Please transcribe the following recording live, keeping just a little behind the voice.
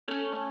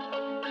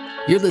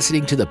You're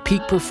listening to the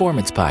Peak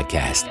Performance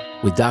Podcast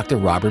with Dr.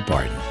 Robert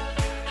Barton.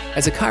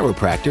 As a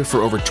chiropractor for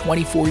over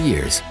 24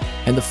 years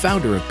and the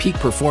founder of Peak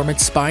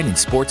Performance Spine and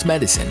Sports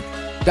Medicine,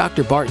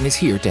 Dr. Barton is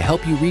here to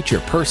help you reach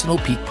your personal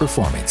peak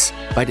performance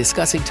by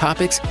discussing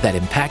topics that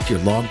impact your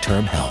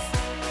long-term health.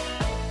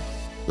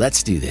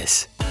 Let's do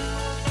this.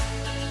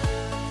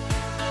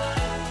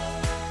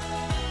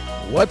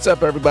 What's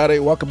up, everybody?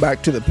 Welcome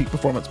back to the Peak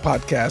Performance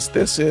Podcast.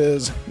 This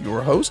is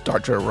your host,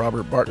 Dr.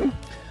 Robert Barton.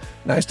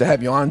 Nice to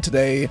have you on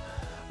today.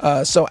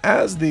 So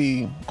as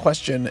the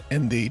question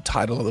in the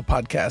title of the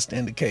podcast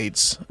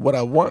indicates, what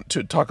I want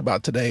to talk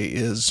about today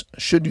is,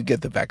 should you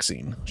get the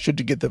vaccine? Should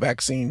you get the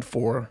vaccine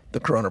for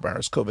the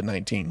coronavirus,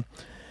 COVID-19?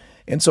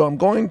 And so I'm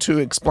going to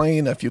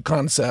explain a few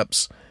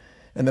concepts,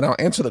 and then I'll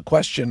answer the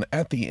question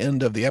at the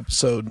end of the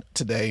episode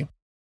today.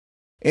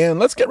 And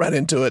let's get right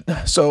into it.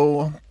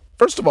 So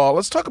first of all,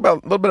 let's talk a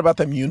little bit about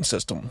the immune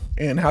system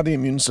and how the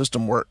immune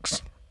system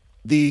works.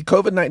 The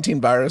COVID-19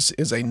 virus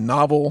is a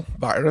novel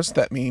virus.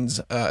 That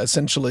means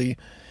essentially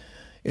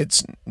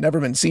it's never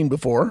been seen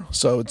before,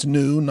 so it's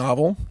new,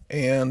 novel,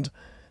 and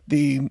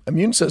the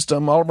immune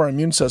system, all of our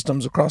immune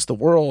systems across the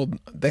world,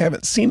 they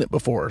haven't seen it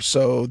before,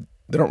 so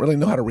they don't really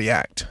know how to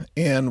react.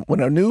 And when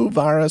a new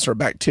virus or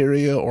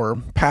bacteria or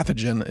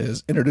pathogen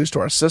is introduced to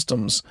our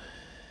systems,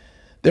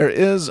 there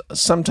is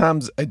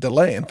sometimes a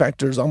delay. In fact,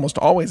 there's almost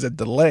always a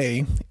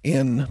delay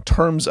in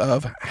terms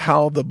of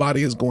how the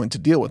body is going to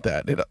deal with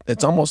that.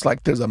 It's almost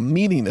like there's a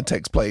meeting that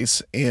takes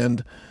place,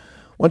 and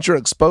once you're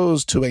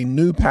exposed to a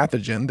new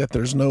pathogen that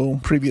there's no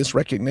previous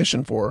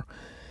recognition for,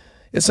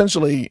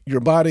 essentially your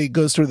body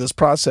goes through this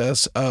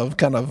process of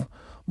kind of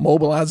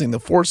mobilizing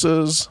the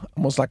forces,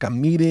 almost like a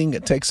meeting.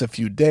 It takes a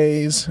few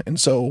days. And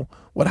so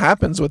what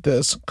happens with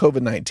this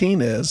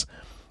COVID-19 is,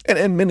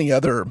 and many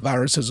other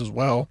viruses as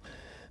well,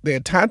 they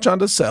attach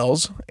onto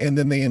cells, and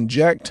then they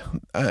inject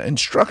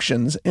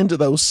instructions into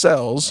those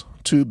cells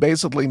to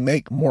basically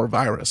make more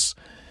virus.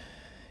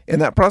 And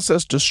that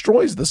process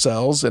destroys the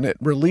cells, and it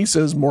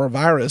releases more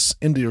virus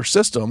into your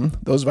system.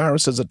 Those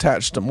viruses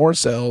attach to more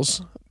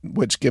cells,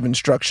 which give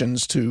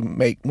instructions to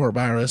make more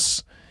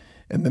virus,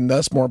 and then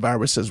thus more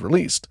virus is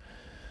released.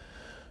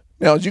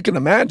 Now, as you can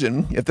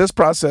imagine, if this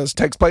process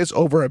takes place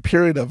over a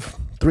period of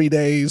 3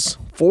 days,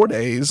 4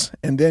 days,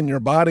 and then your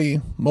body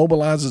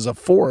mobilizes a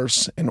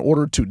force in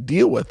order to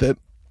deal with it,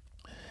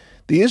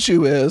 the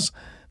issue is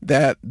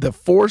that the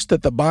force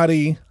that the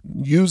body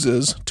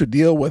uses to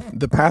deal with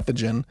the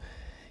pathogen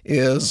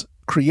is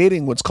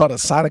creating what's called a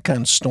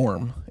cytokine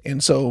storm.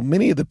 And so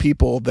many of the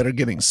people that are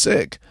getting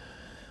sick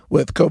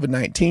with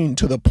COVID-19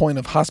 to the point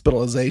of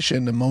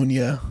hospitalization,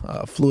 pneumonia,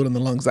 fluid in the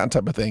lungs, that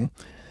type of thing,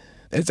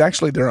 it's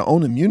actually their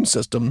own immune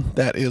system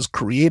that is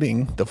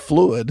creating the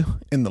fluid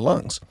in the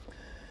lungs.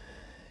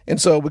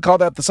 And so we call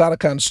that the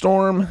cytokine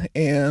storm,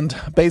 and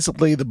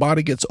basically the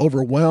body gets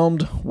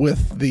overwhelmed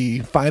with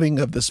the fighting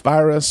of this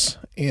virus,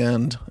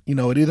 and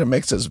it either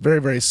makes us very,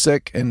 very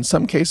sick in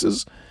some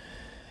cases,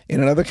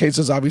 and in other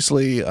cases,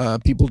 obviously,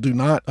 people do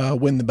not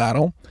win the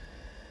battle.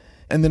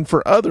 And then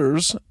for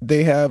others,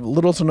 they have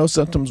little to no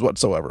symptoms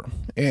whatsoever.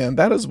 And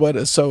that is what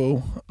is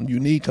so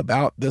unique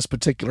about this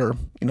particular,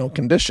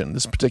 condition,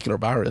 this particular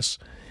virus,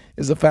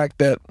 is the fact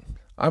that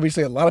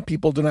obviously a lot of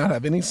people do not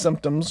have any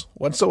symptoms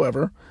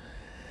whatsoever.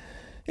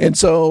 And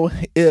so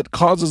it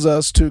causes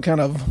us to kind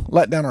of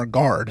let down our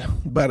guard.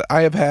 But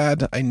I have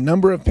had a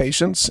number of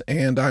patients,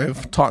 and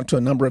I've talked to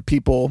a number of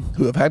people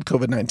who have had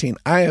COVID-19.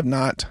 I have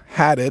not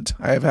had it.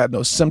 I have had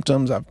no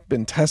symptoms. I've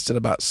been tested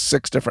about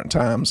 6 different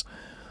times,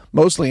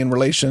 mostly in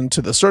relation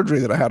to the surgery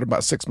that I had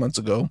about 6 months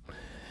ago.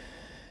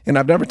 And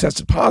I've never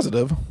tested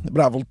positive,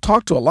 but I've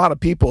talked to a lot of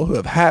people who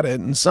have had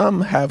it, and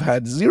some have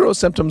had 0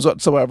 symptoms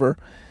whatsoever,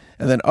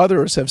 and then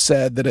others have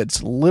said that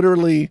it's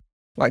literally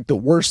like the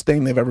worst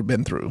thing they've ever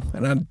been through.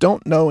 And I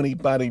don't know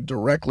anybody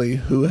directly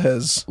who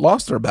has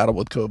lost their battle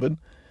with COVID,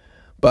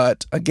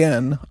 but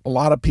again, a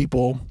lot of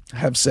people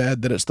have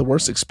said that it's the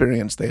worst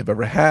experience they've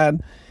ever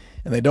had,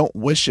 and they don't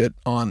wish it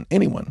on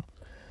anyone.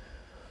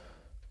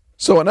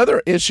 So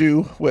another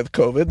issue with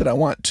COVID that I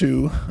want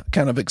to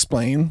kind of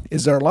explain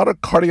is there are a lot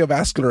of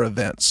cardiovascular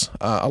events,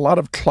 a lot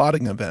of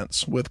clotting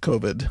events with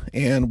COVID.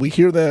 And we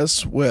hear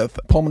this with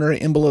pulmonary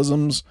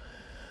embolisms.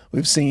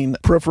 We've seen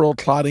peripheral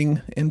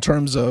clotting in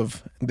terms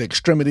of the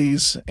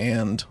extremities,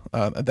 and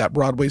that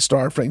Broadway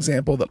star, for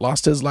example, that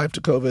lost his life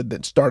to COVID,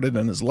 that started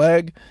in his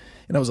leg.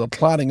 And it was a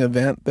clotting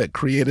event that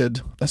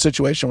created a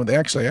situation where they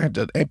actually had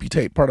to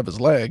amputate part of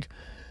his leg.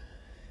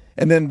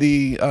 And then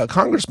the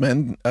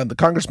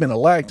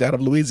congressman-elect out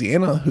of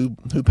Louisiana who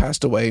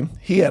passed away,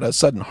 he had a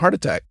sudden heart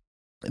attack.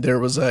 There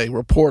was a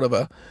report of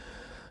a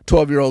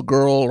 12-year-old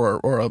girl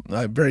or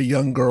a very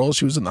young girl.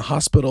 She was in the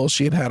hospital.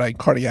 She had had a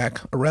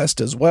cardiac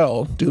arrest as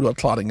well due to a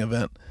clotting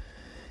event.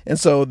 And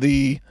so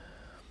the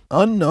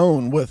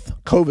unknown with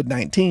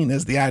COVID-19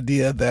 is the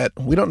idea that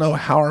we don't know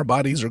how our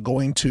bodies are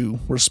going to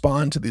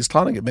respond to these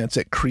clotting events.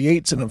 It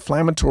creates an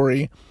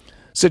inflammatory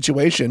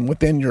situation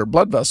within your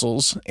blood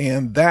vessels,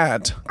 and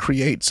that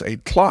creates a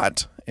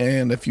clot.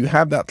 And if you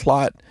have that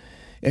clot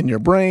in your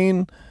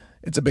brain,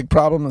 It's a big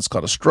problem. It's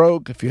called a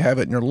stroke. If you have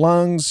it in your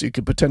lungs, you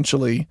could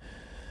potentially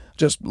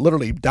just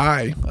literally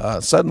die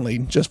suddenly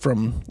just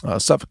from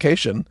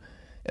suffocation.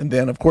 And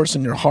then, of course,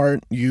 in your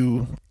heart,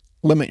 you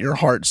limit your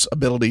heart's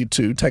ability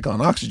to take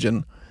on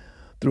oxygen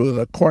through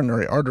the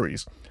coronary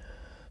arteries.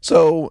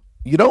 So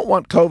you don't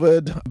want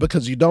COVID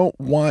because you don't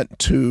want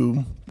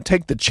to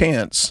take the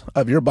chance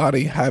of your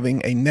body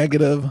having a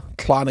negative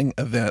clotting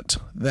event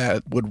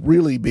that would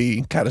really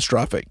be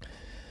catastrophic.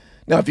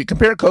 Now, if you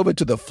compare COVID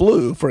to the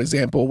flu, for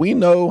example, we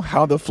know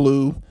how the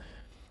flu,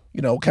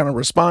 kind of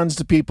responds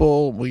to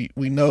people. We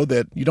know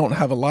that you don't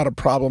have a lot of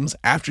problems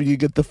after you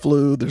get the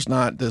flu. There's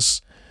not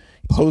this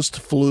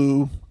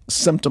post-flu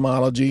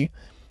symptomology,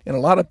 and a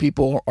lot of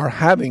people are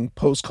having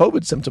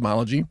post-COVID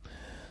symptomology.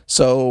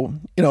 So,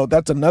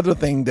 that's another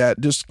thing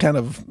that just kind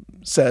of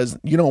says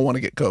you don't want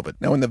to get COVID.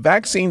 Now, when the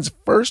vaccines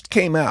first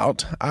came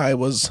out, I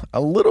was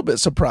a little bit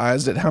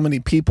surprised at how many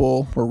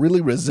people were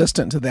really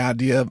resistant to the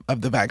idea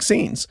of the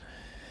vaccines.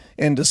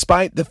 And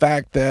despite the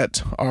fact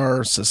that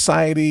our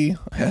society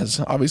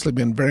has obviously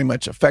been very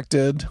much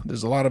affected,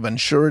 there's a lot of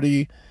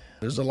uncertainty,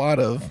 there's a lot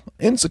of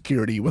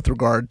insecurity with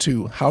regard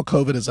to how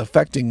COVID is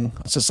affecting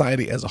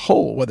society as a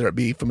whole, whether it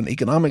be from an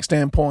economic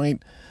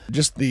standpoint,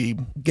 just the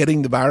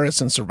getting the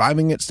virus and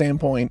surviving it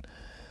standpoint.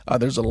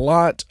 There's a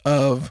lot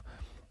of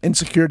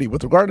insecurity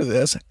with regard to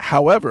this.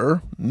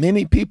 However,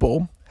 many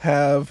people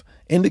have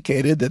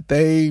indicated that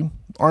they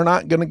are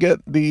not going to get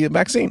the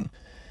vaccine.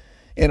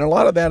 And a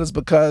lot of that is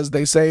because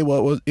they say,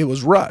 well, it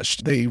was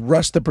rushed. They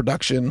rushed the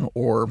production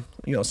or,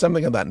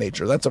 something of that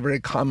nature. That's a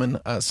very common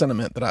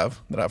sentiment that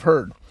I've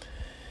heard.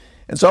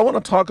 And so I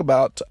want to talk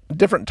about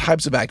different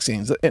types of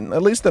vaccines, and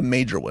at least the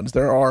major ones.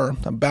 There are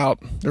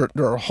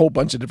a whole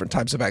bunch of different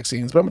types of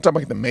vaccines, but I'm going to talk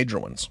about the major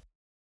ones.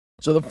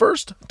 So the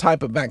first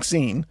type of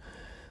vaccine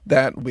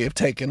that we have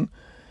taken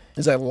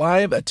is a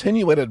live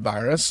attenuated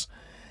virus,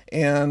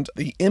 and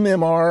the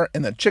MMR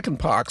and the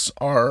chickenpox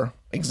are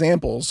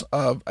examples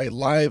of a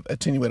live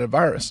attenuated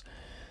virus.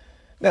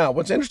 Now,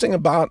 what's interesting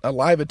about a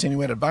live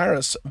attenuated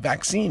virus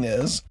vaccine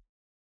is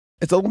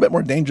it's a little bit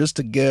more dangerous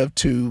to give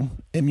to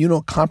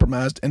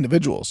immunocompromised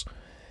individuals.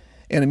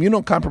 And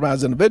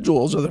immunocompromised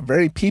individuals are the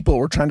very people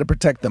we're trying to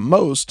protect the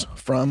most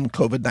from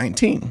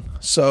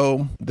COVID-19.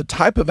 So the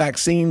type of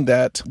vaccine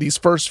that these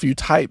first few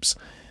types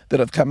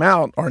that have come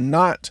out are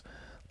not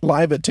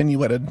live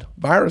attenuated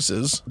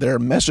viruses. They're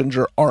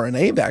messenger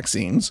RNA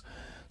vaccines.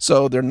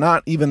 So they're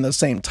not even the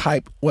same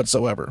type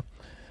whatsoever.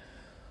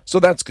 So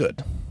that's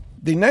good.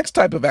 The next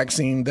type of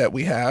vaccine that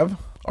we have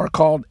are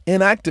called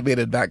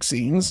inactivated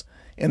vaccines,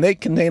 and they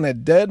contain a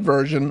dead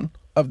version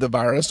of the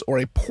virus or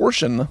a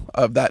portion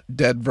of that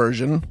dead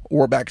version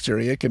or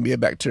bacteria. It can be a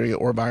bacteria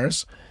or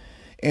virus.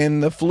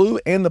 And the flu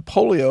and the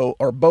polio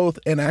are both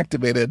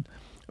inactivated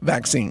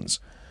vaccines.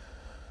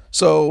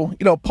 So,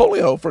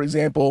 polio, for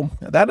example,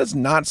 that is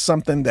not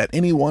something that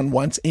anyone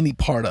wants any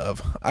part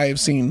of. I have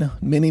seen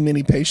many,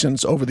 many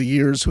patients over the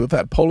years who have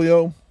had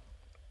polio,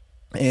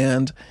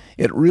 and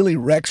it really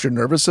wrecks your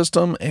nervous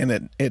system,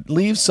 and it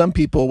leaves some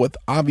people with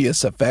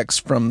obvious effects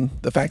from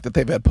the fact that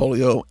they've had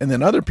polio, and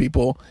then other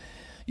people,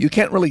 you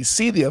can't really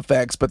see the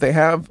effects, but they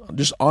have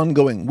just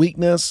ongoing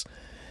weakness.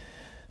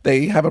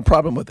 They have a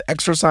problem with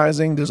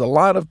exercising. There's a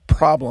lot of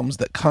problems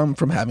that come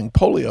from having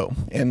polio.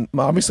 And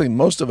obviously,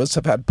 most of us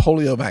have had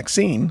polio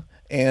vaccine,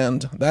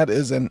 and that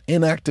is an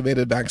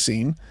inactivated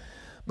vaccine.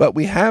 But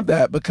we have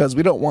that because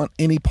we don't want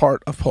any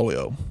part of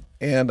polio.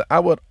 And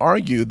I would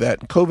argue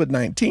that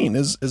COVID-19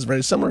 is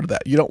very similar to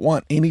that. You don't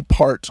want any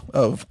part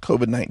of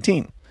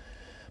COVID-19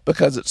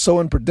 because it's so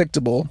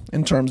unpredictable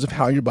in terms of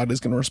how your body's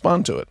going to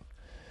respond to it.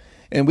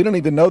 And we don't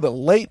even know the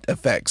late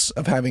effects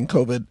of having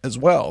COVID as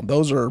well.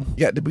 Those are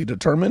yet to be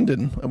determined,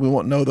 and we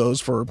won't know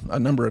those for a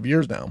number of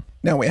years now.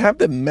 Now, we have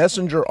the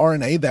messenger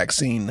RNA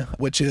vaccine,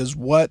 which is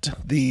what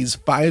these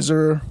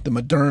Pfizer, the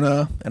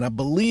Moderna, and I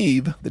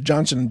believe the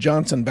Johnson &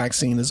 Johnson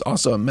vaccine is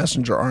also a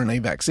messenger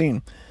RNA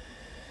vaccine.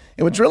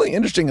 And what's really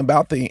interesting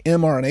about the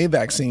mRNA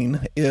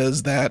vaccine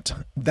is that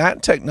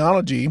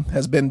technology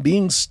has been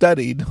being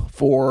studied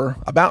for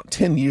about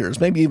 10 years,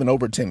 maybe even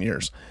over 10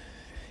 years.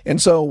 And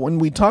so when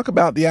we talk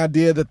about the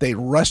idea that they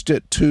rushed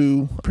it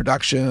to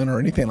production or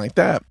anything like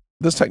that,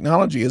 this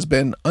technology has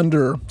been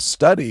under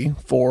study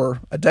for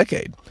a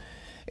decade.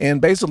 And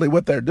basically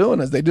what they're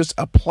doing is they just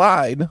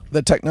applied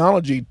the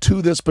technology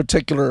to this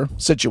particular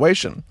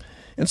situation.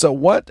 And so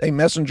what a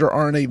messenger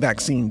RNA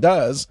vaccine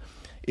does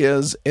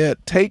is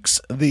it takes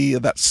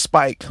that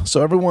spike.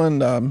 So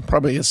everyone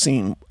probably has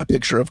seen a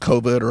picture of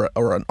COVID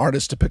or an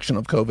artist's depiction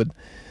of COVID.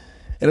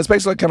 And it's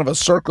basically kind of a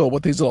circle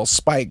with these little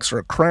spikes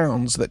or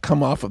crowns that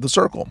come off of the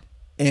circle.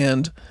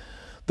 And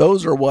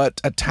those are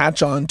what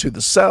attach onto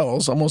the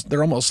cells.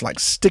 They're almost like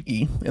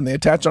sticky, and they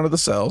attach onto the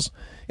cells.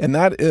 And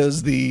that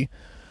is the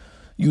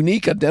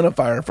unique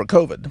identifier for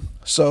COVID.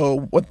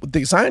 So what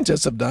the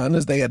scientists have done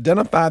is they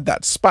identified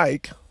that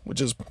spike,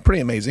 which is pretty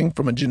amazing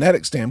from a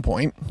genetic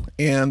standpoint,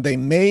 and they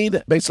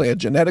made basically a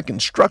genetic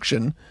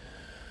instruction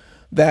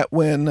that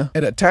when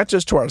it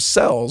attaches to our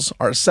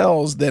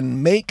cells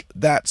then make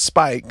that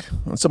spike.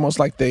 It's almost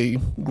like they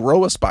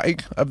grow a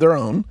spike of their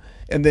own,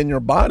 and then your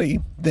body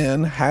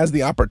then has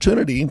the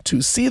opportunity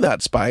to see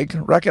that spike,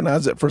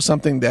 recognize it for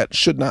something that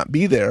should not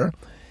be there,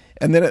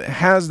 and then it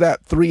has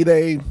that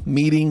 3-day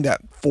meeting,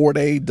 that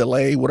 4-day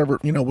delay, whatever,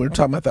 we were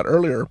talking about that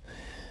earlier.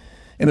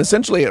 And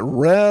essentially it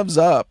revs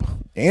up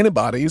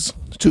antibodies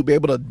to be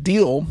able to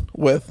deal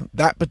with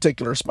that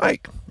particular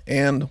spike.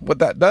 And what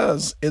that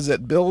does is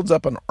it builds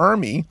up an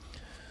army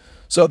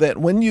so that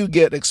when you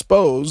get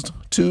exposed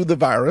to the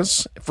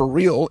virus, for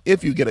real,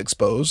 if you get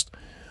exposed,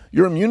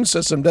 your immune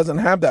system doesn't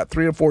have that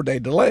 3 or 4 day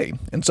delay.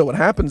 And so what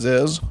happens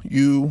is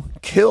you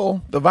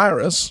kill the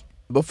virus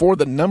before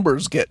the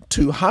numbers get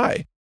too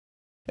high.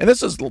 And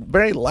this is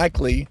very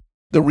likely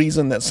the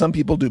reason that some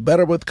people do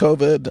better with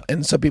COVID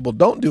and some people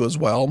don't do as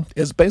well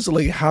is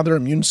basically how their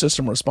immune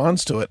system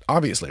responds to it,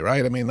 obviously,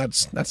 right? I mean,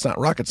 that's not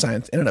rocket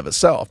science in and of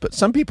itself. But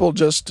some people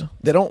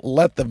they don't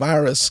let the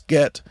virus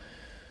get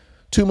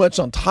too much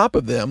on top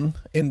of them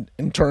in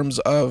terms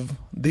of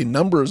the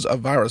numbers of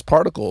virus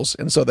particles,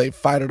 and so they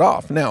fight it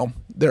off. Now,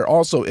 there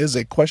also is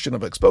a question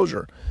of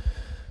exposure.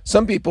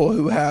 Some people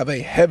who have a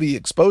heavy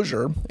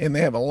exposure and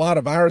they have a lot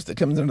of virus that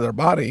comes into their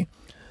body,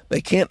 they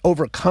can't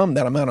overcome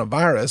that amount of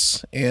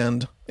virus,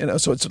 and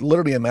so it's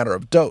literally a matter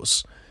of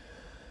dose.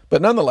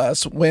 But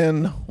nonetheless,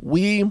 when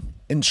we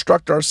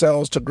instruct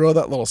ourselves to grow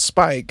that little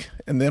spike,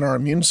 and then our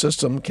immune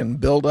system can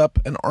build up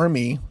an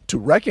army to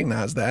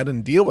recognize that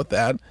and deal with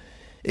that,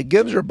 it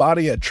gives your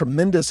body a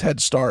tremendous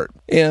head start.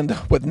 And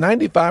with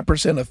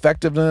 95%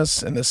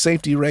 effectiveness and the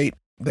safety rate,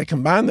 they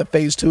combine the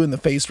phase 2 and the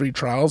phase 3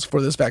 trials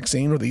for this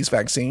vaccine or these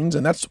vaccines,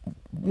 and that's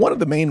one of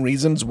the main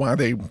reasons why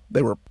they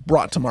were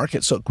brought to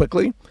market so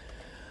quickly.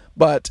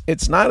 But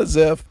it's not as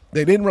if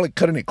they didn't really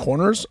cut any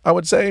corners, I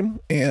would say,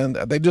 and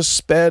they just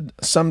sped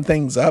some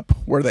things up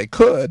where they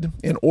could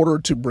in order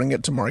to bring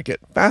it to market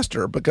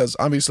faster, because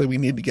obviously we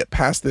need to get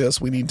past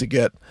this. We need to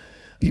get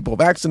people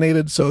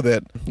vaccinated so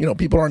that,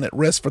 people aren't at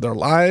risk for their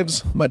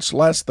lives, much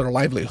less their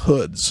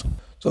livelihoods.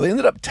 So they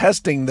ended up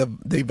testing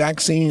the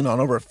vaccine on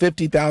over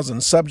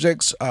 50,000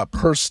 subjects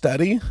per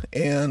study,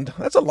 and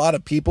that's a lot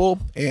of people.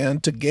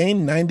 And to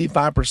gain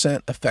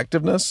 95%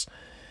 effectiveness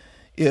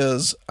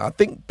is, I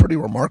think, pretty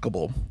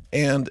remarkable.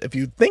 And if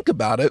you think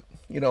about it,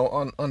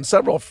 on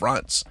several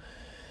fronts,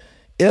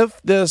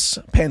 if this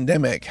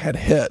pandemic had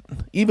hit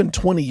even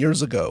 20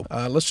 years ago,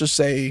 let's just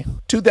say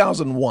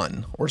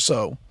 2001 or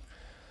so,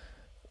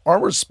 our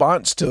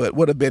response to it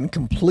would have been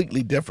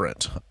completely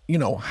different.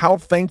 How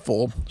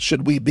thankful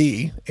should we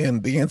be?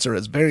 And the answer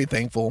is very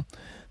thankful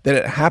that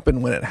it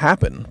happened when it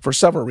happened for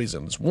several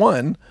reasons.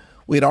 One,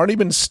 we had already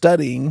been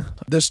studying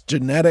this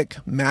genetic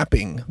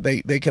mapping.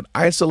 They could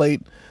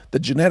isolate the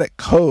genetic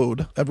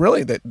code of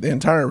really the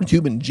entire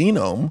human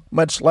genome,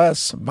 much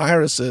less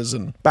viruses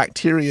and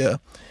bacteria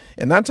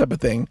and that type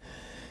of thing.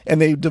 And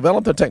they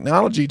developed the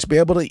technology to be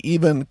able to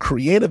even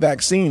create a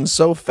vaccine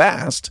so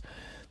fast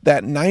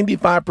that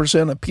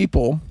 95% of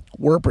people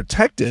were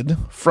protected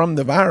from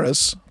the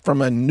virus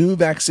from a new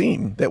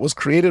vaccine that was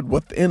created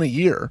within a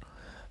year.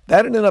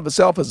 That in and of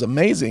itself is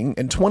amazing,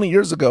 and 20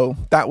 years ago,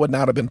 that would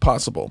not have been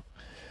possible.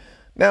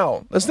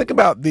 Now, let's think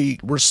about the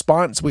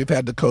response we've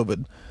had to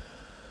COVID.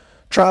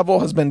 Travel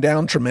has been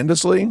down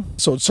tremendously.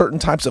 So certain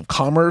types of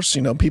commerce,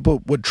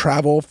 people would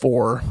travel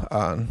for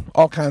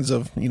all kinds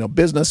of,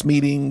 business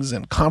meetings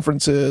and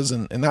conferences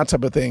and that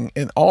type of thing.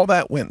 And all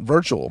that went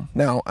virtual.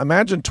 Now,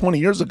 imagine 20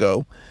 years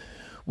ago,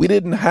 we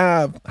didn't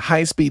have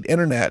high-speed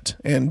internet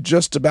in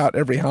just about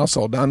every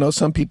household. Now, I know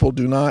some people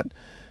do not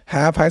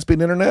have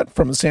high-speed internet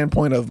from the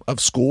standpoint of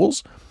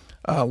schools.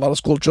 A lot of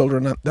school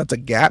children, that's a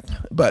gap.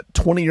 But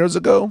 20 years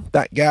ago,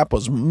 that gap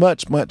was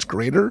much, much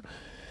greater.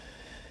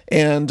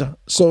 And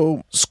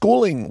so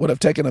schooling would have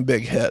taken a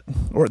big hit,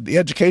 or the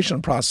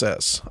education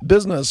process.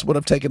 Business would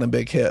have taken a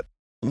big hit.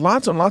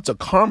 Lots and lots of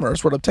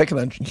commerce would have taken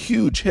a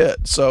huge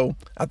hit. So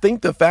I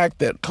think the fact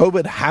that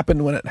COVID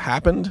happened when it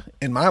happened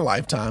in my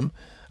lifetime,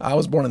 I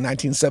was born in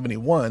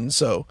 1971,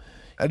 so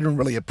I didn't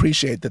really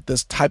appreciate that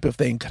this type of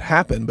thing could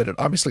happen, but it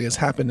obviously has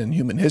happened in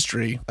human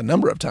history a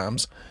number of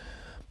times.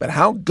 But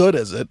how good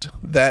is it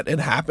that it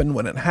happened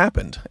when it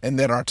happened, and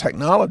that our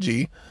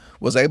technology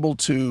was able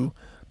to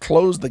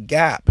close the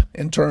gap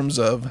in terms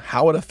of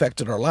how it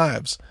affected our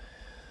lives,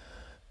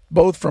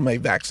 both from a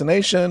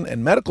vaccination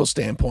and medical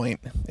standpoint,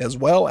 as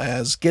well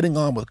as getting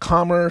on with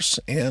commerce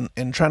and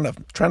trying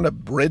to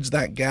bridge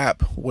that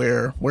gap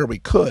where we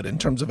could in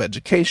terms of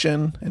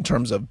education, in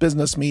terms of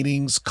business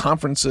meetings,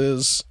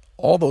 conferences,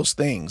 all those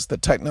things. The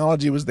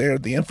technology was there,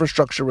 the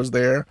infrastructure was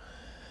there,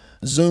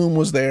 Zoom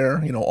was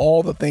there,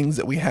 all the things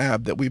that we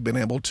have that we've been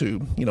able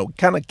to,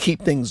 kind of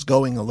keep things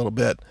going a little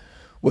bit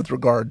with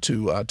regard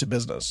to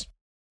business.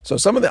 So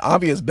some of the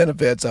obvious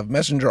benefits of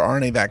messenger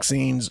RNA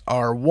vaccines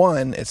are,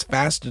 one, it's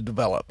fast to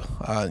develop.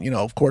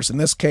 Of course, in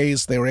this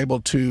case, they were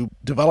able to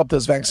develop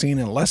this vaccine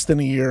in less than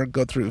a year,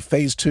 go through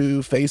phase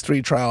 2, phase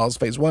 3 trials,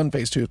 phase 1,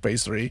 phase 2,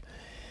 phase 3,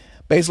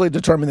 basically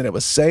determined that it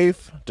was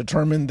safe,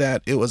 determined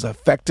that it was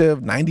effective,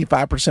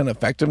 95%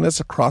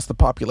 effectiveness across the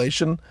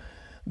population.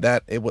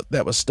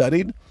 that was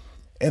studied.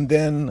 And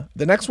then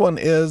the next one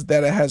is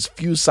that it has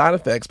few side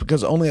effects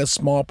because only a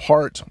small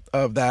part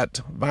of that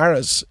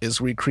virus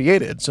is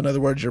recreated. So in other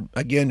words,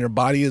 your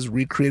body is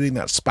recreating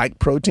that spike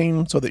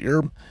protein so that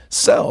your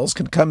cells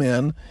can come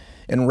in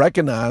and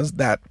recognize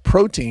that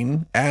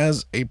protein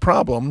as a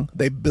problem.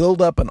 They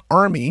build up an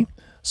army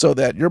so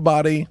that your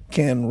body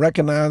can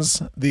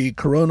recognize the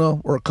corona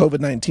or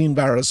COVID-19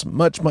 virus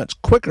much,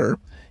 much quicker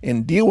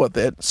and deal with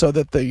it so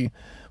that the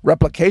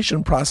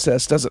replication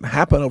process doesn't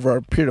happen over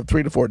a period of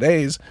 3 to 4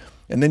 days.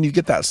 And then you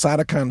get that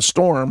cytokine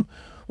storm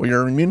where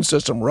your immune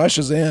system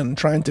rushes in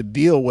trying to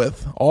deal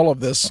with all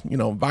of this,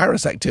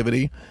 virus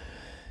activity.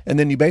 And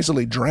then you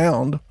basically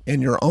drowned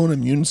in your own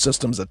immune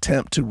system's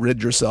attempt to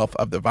rid yourself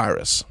of the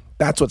virus.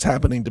 That's what's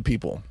happening to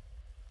people.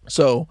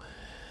 So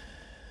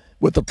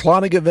with the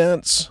clotting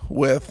events,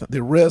 with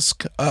the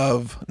risk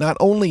of not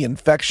only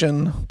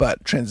infection,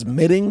 but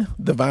transmitting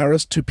the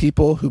virus to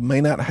people who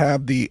may not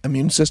have the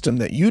immune system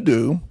that you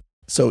do.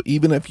 So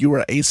even if you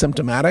were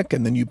asymptomatic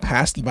and then you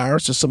pass the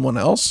virus to someone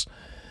else,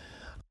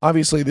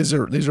 obviously these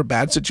are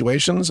bad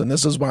situations, and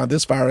this is why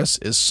this virus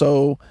is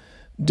so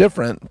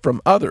different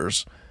from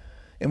others.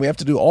 And we have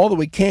to do all that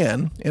we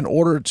can in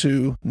order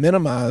to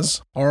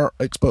minimize our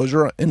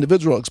exposure, our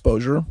individual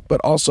exposure, but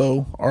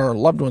also our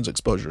loved ones'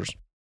 exposures.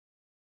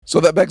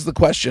 So that begs the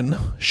question,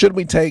 should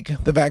we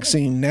take the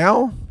vaccine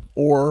now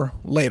or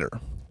later?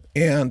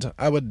 And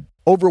I would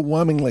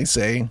overwhelmingly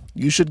say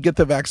you should get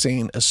the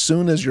vaccine as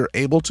soon as you're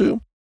able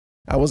to.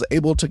 I was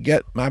able to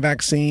get my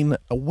vaccine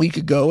a week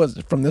ago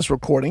from this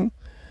recording,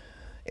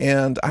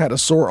 and I had a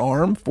sore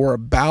arm for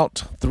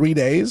about 3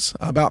 days,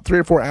 about 3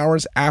 or 4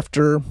 hours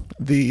after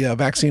the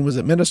vaccine was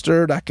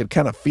administered. I could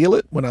kind of feel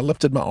it when I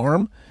lifted my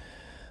arm.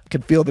 I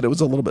could feel that it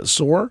was a little bit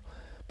sore,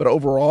 but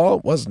overall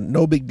it was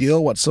no big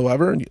deal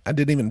whatsoever. I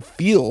didn't even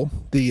feel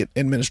the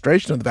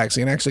administration of the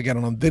vaccine. I actually got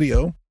it on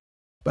video,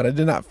 but I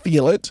did not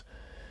feel it.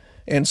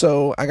 And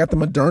so I got the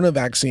Moderna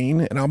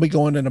vaccine, and I'll be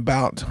going in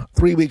about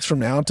 3 weeks from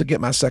now to get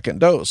my second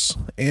dose.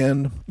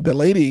 And the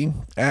lady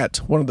at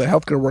one of the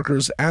healthcare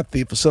workers at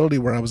the facility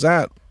where I was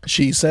at,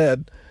 she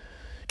said,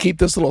 keep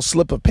this little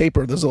slip of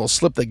paper, this little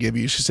slip they give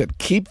you. She said,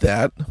 keep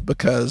that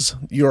because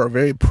you are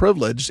very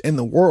privileged in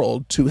the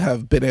world to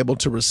have been able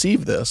to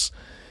receive this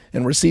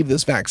and receive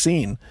this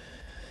vaccine.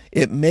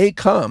 It may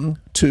come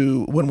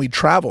to when we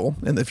travel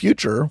in the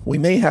future, we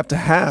may have to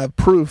have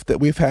proof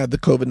that we've had the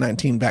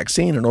COVID-19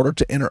 vaccine in order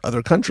to enter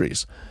other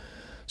countries.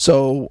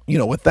 So,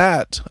 with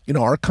that,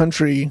 our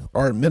country,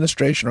 our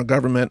administration, our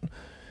government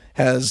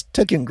has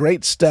taken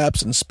great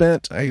steps and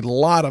spent a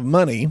lot of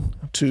money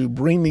to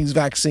bring these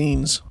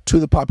vaccines to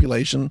the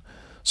population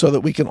so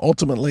that we can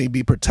ultimately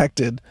be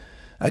protected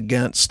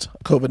against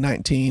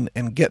COVID-19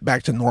 and get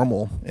back to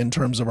normal in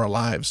terms of our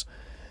lives.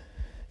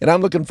 And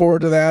I'm looking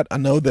forward to that. I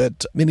know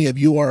that many of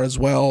you are as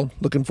well,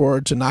 looking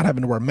forward to not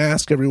having to wear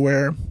masks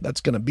everywhere. That's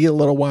going to be a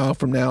little while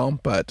from now,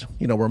 but,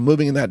 we're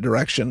moving in that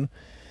direction.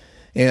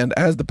 And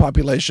as the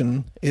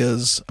population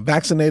is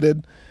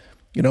vaccinated,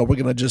 we're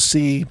going to just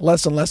see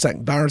less and less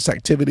virus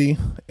activity,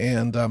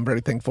 and I'm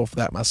very thankful for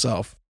that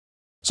myself.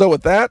 So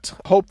with that,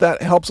 hope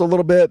that helps a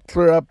little bit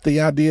clear up the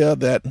idea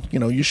that,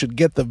 you should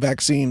get the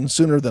vaccine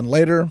sooner than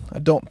later. I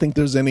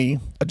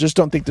just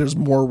don't think there's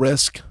more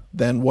risk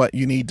than what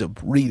you need to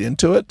read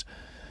into it.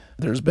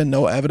 There's been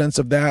no evidence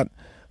of that.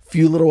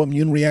 Few little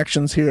immune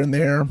reactions here and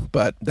there,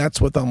 but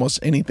that's with almost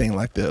anything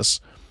like this.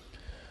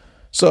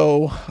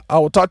 So I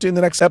will talk to you in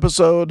the next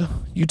episode.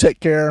 You take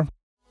care.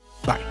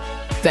 Bye.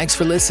 Thanks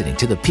for listening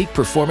to the Peak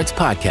Performance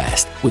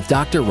Podcast with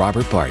Dr.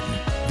 Robert Barton.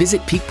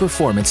 Visit Peak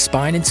Performance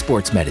Spine and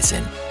Sports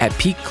Medicine at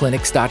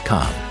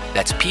peakclinics.com.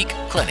 That's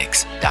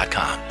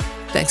peakclinics.com.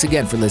 Thanks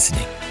again for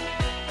listening.